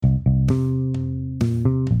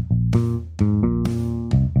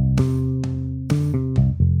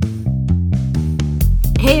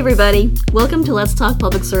everybody, welcome to Let's Talk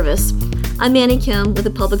Public Service. I'm Annie Kim with the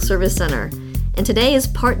Public Service Center, and today is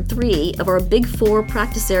part 3 of our Big 4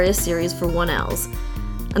 practice area series for 1Ls.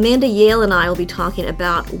 Amanda Yale and I will be talking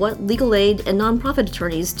about what legal aid and nonprofit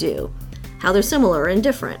attorneys do, how they're similar and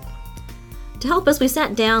different. To help us, we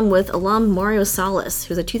sat down with alum Mario Salas,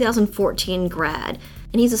 who's a 2014 grad,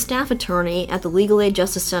 and he's a staff attorney at the Legal Aid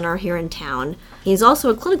Justice Center here in town. He's also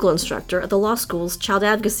a clinical instructor at the law school's Child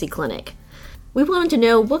Advocacy Clinic. We wanted to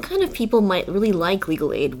know what kind of people might really like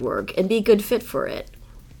legal aid work and be a good fit for it.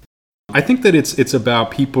 I think that it's about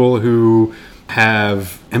people who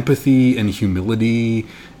have empathy and humility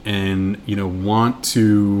and, want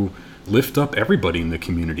to lift up everybody in the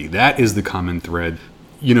community. That is the common thread.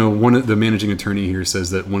 One of the managing attorney here says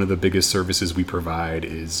that one of the biggest services we provide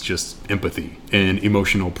is just empathy and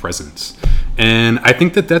emotional presence. And I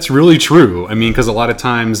think that that's really true. Because a lot of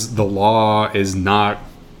times the law is not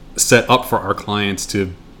set up for our clients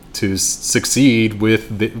to succeed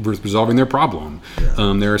with resolving their problem.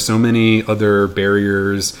 Yeah. There are so many other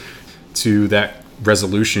barriers to that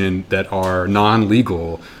resolution that are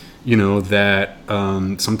non-legal, that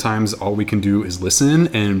sometimes all we can do is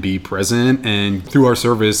listen and be present, and through our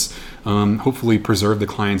service, hopefully preserve the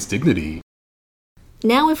client's dignity.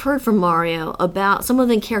 Now we've heard from Mario about some of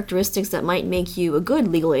the characteristics that might make you a good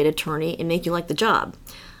legal aid attorney and make you like the job.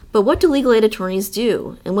 But what do legal aid attorneys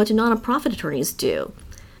do, and what do nonprofit attorneys do?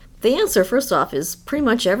 The answer, first off, is pretty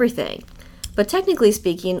much everything. But technically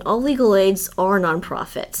speaking, all legal aids are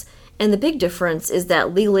nonprofits, and the big difference is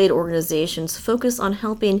that legal aid organizations focus on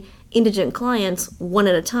helping indigent clients one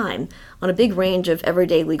at a time on a big range of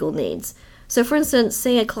everyday legal needs. So for instance,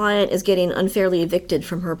 say a client is getting unfairly evicted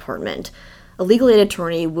from her apartment. A legal aid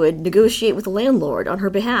attorney would negotiate with the landlord on her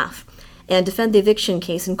behalf and defend the eviction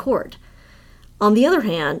case in court. On the other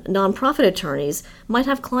hand, nonprofit attorneys might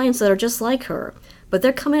have clients that are just like her, but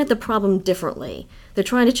they're coming at the problem differently. They're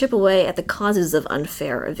trying to chip away at the causes of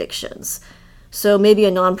unfair evictions. So maybe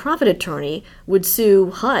a nonprofit attorney would sue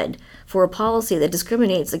HUD for a policy that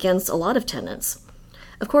discriminates against a lot of tenants.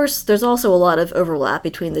 Of course, there's also a lot of overlap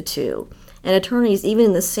between the two, and attorneys even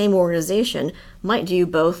in the same organization might do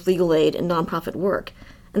both legal aid and nonprofit work,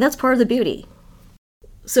 and that's part of the beauty.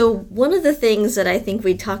 So one of the things that I think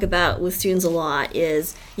we talk about with students a lot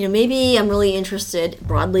is, maybe I'm really interested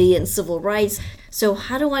broadly in civil rights. So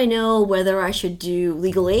how do I know whether I should do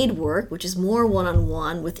legal aid work, which is more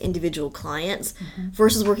one-on-one with individual clients,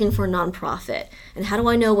 versus working for a nonprofit? And how do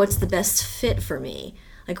I know what's the best fit for me?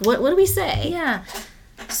 What do we say? Yeah.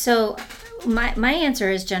 So my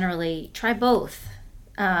answer is generally try both.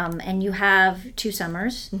 And you have 2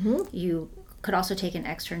 summers. You could also take an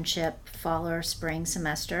externship fall or spring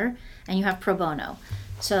semester, and you have pro bono.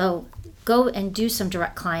 So go and do some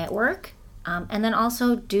direct client work, and then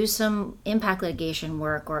also do some impact litigation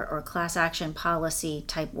work or class action policy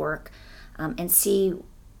type work, and see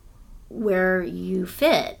where you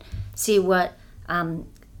fit, see what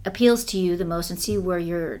appeals to you the most, and see where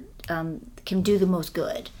you can do the most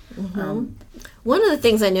good. One of the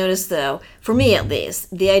things I noticed, though, for me at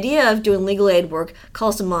least, the idea of doing legal aid work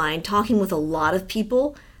calls to mind talking with a lot of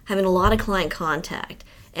people, having a lot of client contact.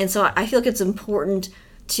 And so I feel like it's important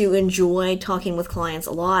to enjoy talking with clients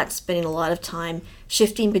a lot, spending a lot of time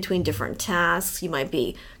shifting between different tasks. You might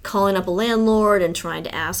be calling up a landlord and trying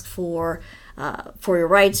to ask for your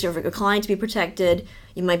rights, your client to be protected.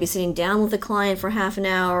 You might be sitting down with a client for half an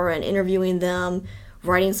hour and interviewing them,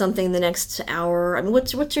 writing something the next hour.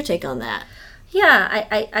 What's your take on that?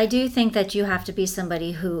 Yeah, I do think that you have to be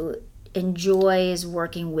somebody who enjoys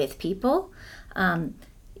working with people.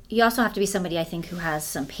 You also have to be somebody, I think, who has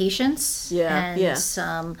some patience and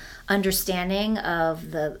some understanding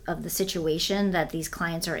of the situation that these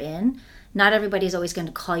clients are in. Not everybody is always going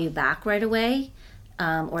to call you back right away,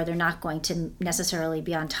 or they're not going to necessarily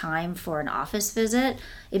be on time for an office visit.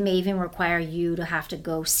 It may even require you to have to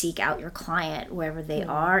go seek out your client wherever they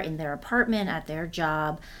are, in their apartment, at their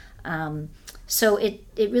job. So it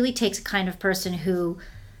really takes a kind of person who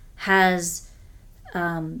has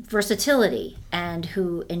versatility and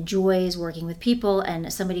who enjoys working with people,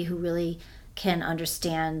 and somebody who really can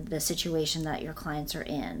understand the situation that your clients are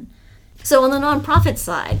in. So on the nonprofit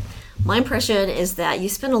side, my impression is that you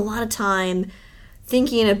spend a lot of time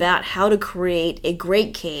thinking about how to create a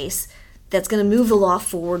great case that's going to move the law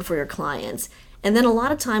forward for your clients. And then a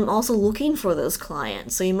lot of time also looking for those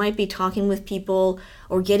clients. So you might be talking with people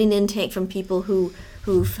or getting intake from people who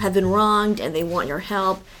have been wronged and they want your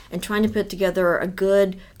help, and trying to put together a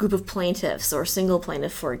good group of plaintiffs or a single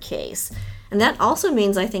plaintiff for a case. And that also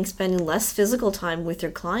means, I think, spending less physical time with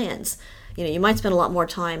your clients. you might spend a lot more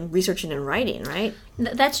time researching and writing, right?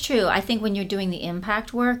 That's true. I think when you're doing the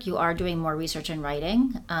impact work, you are doing more research and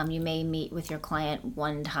writing. You may meet with your client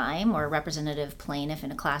one time, or a representative plaintiff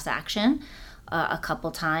in a class action a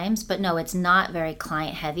couple times, but no, it's not very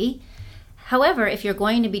client heavy. However, if you're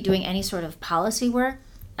going to be doing any sort of policy work,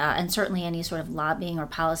 and certainly any sort of lobbying or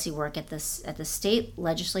policy work at the state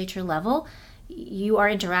legislature level, you are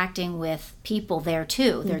interacting with people there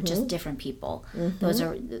too. They're just different people. Those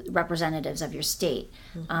are representatives of your state.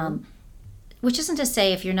 Which isn't to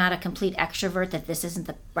say, if you're not a complete extrovert, that this isn't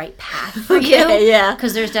the right path for you. Yeah.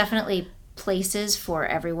 Because there's definitely places for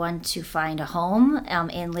everyone to find a home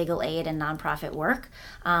in legal aid and nonprofit work.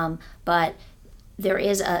 But there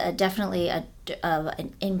is definitely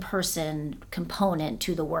an in-person component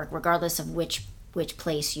to the work, regardless of which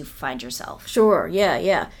place you find yourself. Sure,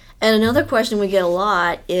 yeah. And another question we get a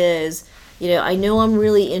lot is, I know I'm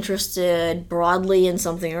really interested broadly in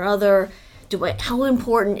something or other. How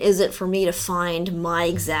important is it for me to find my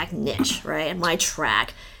exact niche, right? My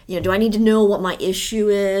track? Do I need to know what my issue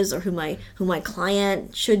is, or who my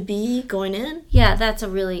client should be going in? Yeah,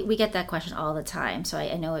 we get that question all the time, so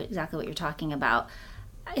I know exactly what you're talking about.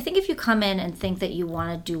 I think if you come in and think that you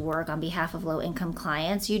want to do work on behalf of low-income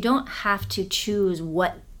clients, you don't have to choose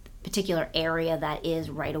what particular area that is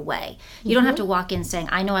right away. You don't have to walk in saying,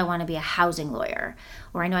 I know I want to be a housing lawyer,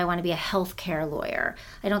 or I know I want to be a healthcare lawyer.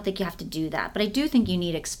 I don't think you have to do that. But I do think you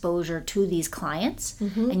need exposure to these clients,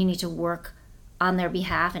 and you need to work on their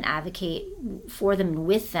behalf and advocate for them and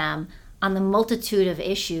with them on the multitude of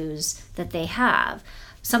issues that they have.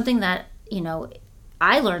 Something that,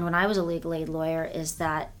 I learned when I was a legal aid lawyer is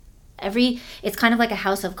that it's kind of like a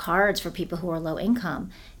house of cards for people who are low income,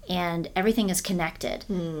 and everything is connected.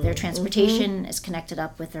 Their transportation is connected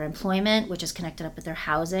up with their employment, which is connected up with their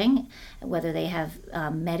housing, whether they have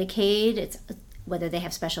Medicaid, whether they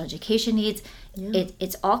have special education needs.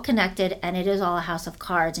 It's all connected, and it is all a house of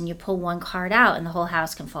cards, and you pull one card out and the whole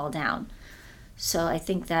house can fall down. So I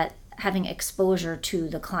think that having exposure to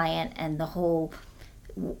the client and the whole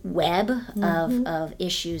web of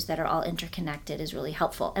issues that are all interconnected is really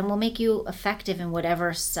helpful, and will make you effective in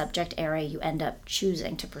whatever subject area you end up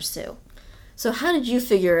choosing to pursue. So how did you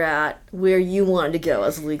figure out where you wanted to go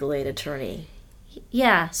as a legal aid attorney?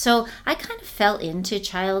 Yeah, so I kind of fell into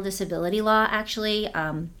child disability law, actually.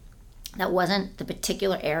 That wasn't the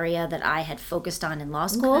particular area that I had focused on in law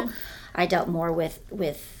school. Okay. I dealt more with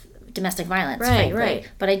domestic violence, frankly.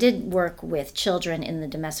 Right. But I did work with children in the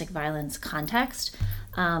domestic violence context.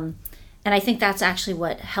 And I think that's actually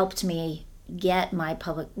what helped me get my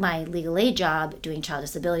legal aid job doing child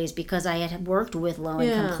disabilities, because I had worked with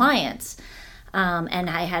low-income clients. And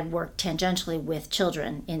I had worked tangentially with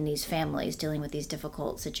children in these families dealing with these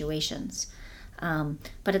difficult situations.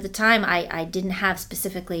 But at the time, I didn't have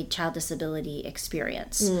specifically child disability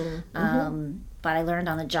experience. But I learned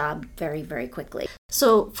on the job very, very quickly.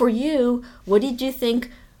 So for you, what did you think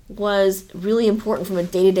was really important from a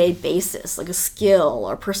day-to-day basis, like a skill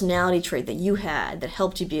or personality trait that you had that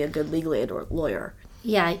helped you be a good legal aid lawyer?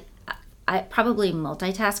 Yeah, I probably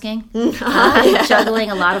multitasking, juggling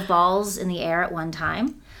a lot of balls in the air at one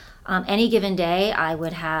time. Any given day, I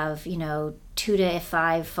would have 2 to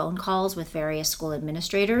 5 phone calls with various school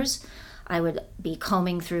administrators. I would be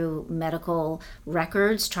combing through medical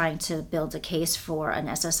records, trying to build a case for an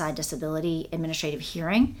SSI disability administrative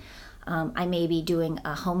hearing. I may be doing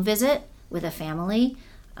a home visit with a family.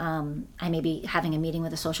 I may be having a meeting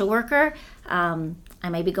with a social worker. I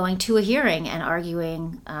may be going to a hearing and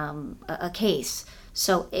arguing a case.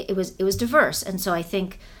 So it was diverse, and so I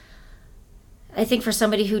think for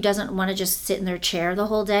somebody who doesn't want to just sit in their chair the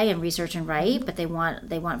whole day and research and write, but they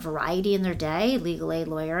want variety in their day, legal aid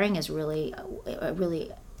lawyering is really a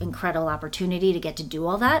really incredible opportunity to get to do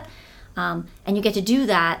all that, and you get to do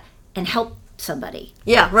that and help somebody.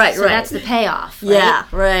 Yeah, right. So that's the payoff. Right? Yeah,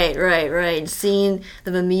 right. Seeing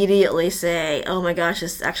them immediately say, "Oh my gosh,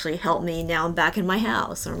 this actually helped me. Now I'm back in my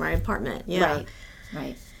house or my apartment." Yeah,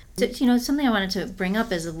 right. So, something I wanted to bring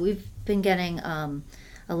up is that we've been getting a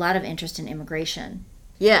lot of interest in immigration.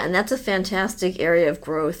 Yeah, and that's a fantastic area of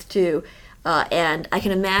growth too. And I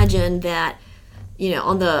can imagine that,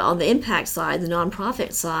 on the impact side, the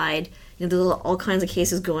nonprofit side, there's all kinds of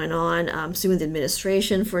cases going on. Suing the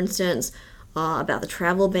administration, for instance, about the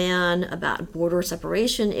travel ban, about border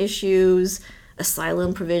separation issues,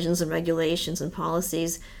 asylum provisions and regulations and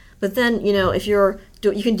policies. But then, if you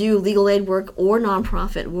can do legal aid work or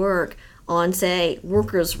nonprofit work on, say,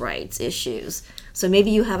 workers' rights issues. So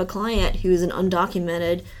maybe you have a client who's an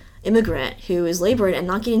undocumented immigrant who is laboring and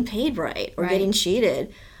not getting paid right or getting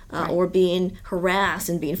cheated. or being harassed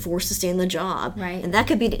and being forced to stay in the job. Right. And that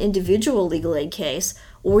could be an individual legal aid case,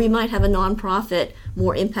 or you might have a nonprofit,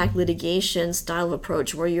 more impact litigation style of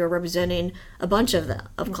approach where you're representing a bunch of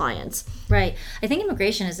clients. Right. I think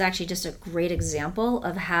immigration is actually just a great example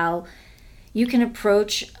of how you can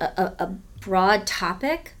approach a broad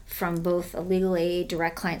topic from both a legal aid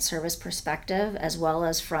direct client service perspective as well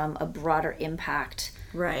as from a broader impact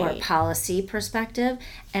or policy perspective.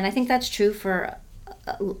 And I think that's true for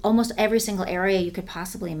almost every single area you could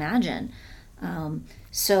possibly imagine.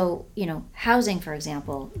 So, housing, for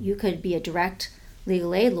example, you could be a direct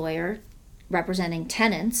legal aid lawyer representing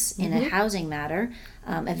tenants in a housing matter,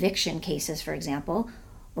 eviction cases, for example,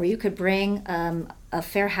 or you could bring a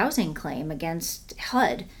fair housing claim against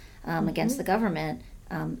HUD, against the government,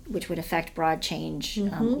 which would affect broad change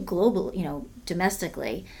global,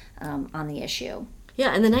 domestically on the issue.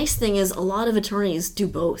 Yeah, and the nice thing is a lot of attorneys do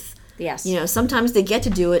both. Yes. Sometimes they get to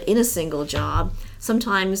do it in a single job.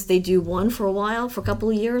 Sometimes they do one for a while, for a couple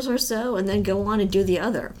of years or so, and then go on and do the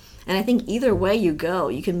other. And I think either way you go,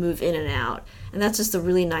 you can move in and out. And that's just a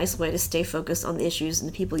really nice way to stay focused on the issues and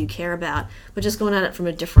the people you care about, but just going at it from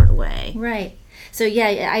a different way. Right. So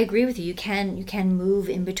yeah, I agree with you. You can move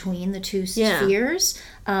in between the two spheres.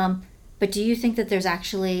 But do you think that there's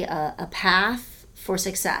actually a path for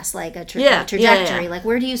success, like a trajectory? Yeah. Like,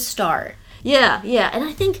 where do you start? Yeah. And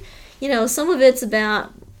I think, some of it's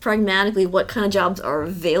about pragmatically what kind of jobs are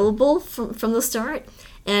available from the start.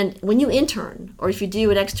 And when you intern, or if you do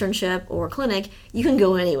an externship or a clinic, you can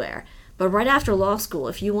go anywhere. But right after law school,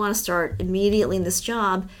 if you want to start immediately in this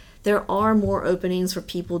job, there are more openings for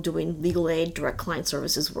people doing legal aid direct client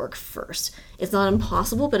services work first. It's not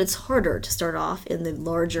impossible, but it's harder to start off in the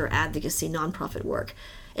larger advocacy nonprofit work.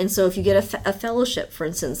 And so if you get a fellowship, for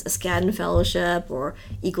instance, a Skadden Fellowship or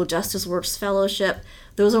Equal Justice Works Fellowship,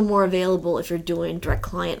 those are more available if you're doing direct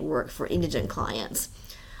client work for indigent clients.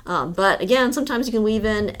 But again, sometimes you can weave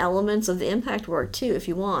in elements of the impact work too if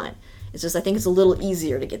you want. It's just I think it's a little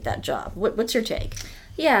easier to get that job. What's your take?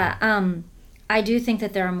 Yeah, I do think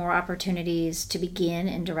that there are more opportunities to begin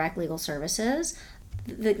in direct legal services.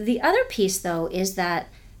 The other piece, though, is that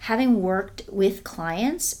having worked with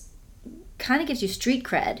clients kind of gives you street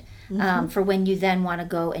cred for when you then want to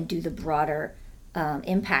go and do the broader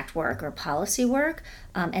impact work or policy work.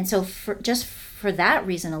 And so for that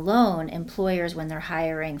reason alone, employers, when they're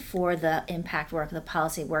hiring for the impact work, the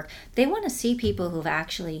policy work, they want to see people who've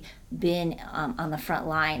actually been on the front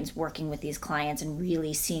lines working with these clients and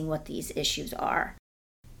really seeing what these issues are.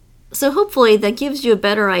 So hopefully that gives you a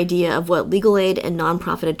better idea of what legal aid and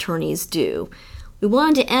nonprofit attorneys do. We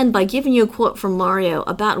wanted to end by giving you a quote from Mario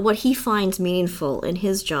about what he finds meaningful in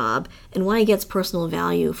his job and why he gets personal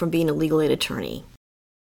value from being a legal aid attorney.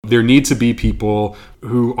 There need to be people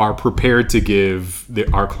who are prepared to give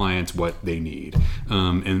our clients what they need.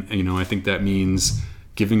 And I think that means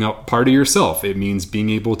giving up part of yourself. It means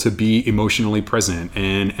being able to be emotionally present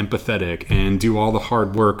and empathetic and do all the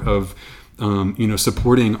hard work of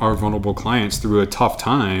supporting our vulnerable clients through a tough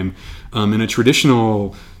time. In a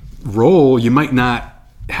traditional role, you might not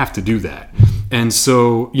have to do that. And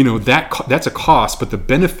so, that's a cost, but the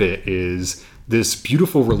benefit is this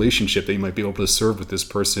beautiful relationship that you might be able to serve with this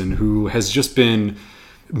person who has just been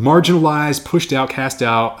marginalized, pushed out, cast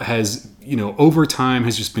out, has, over time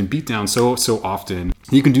has just been beat down so often.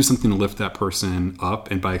 You can do something to lift that person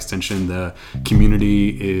up, and by extension, the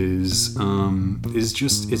community is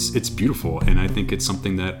just, it's beautiful. And I think it's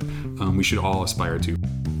something that we should all aspire to.